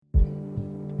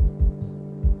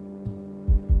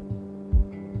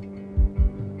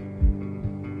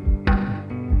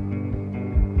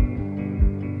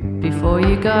before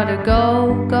you gotta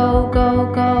go, go,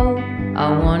 go, go.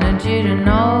 I wanted you to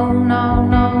know, no,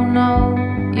 no,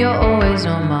 no. You're always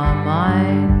on my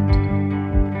mind.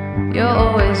 You're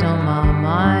always on my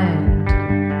mind.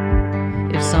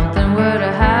 If something were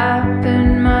to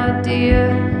happen, my dear,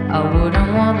 I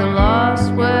wouldn't want the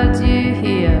last words you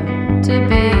hear to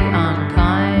be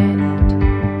unkind,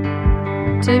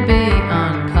 to be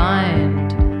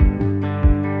unkind.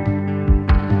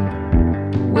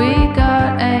 We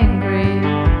got angry,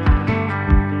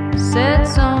 said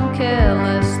some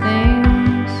careless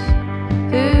things.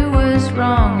 Who was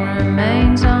wrong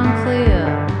remains unclear.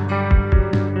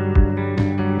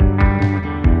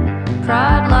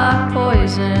 Pride like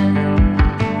poison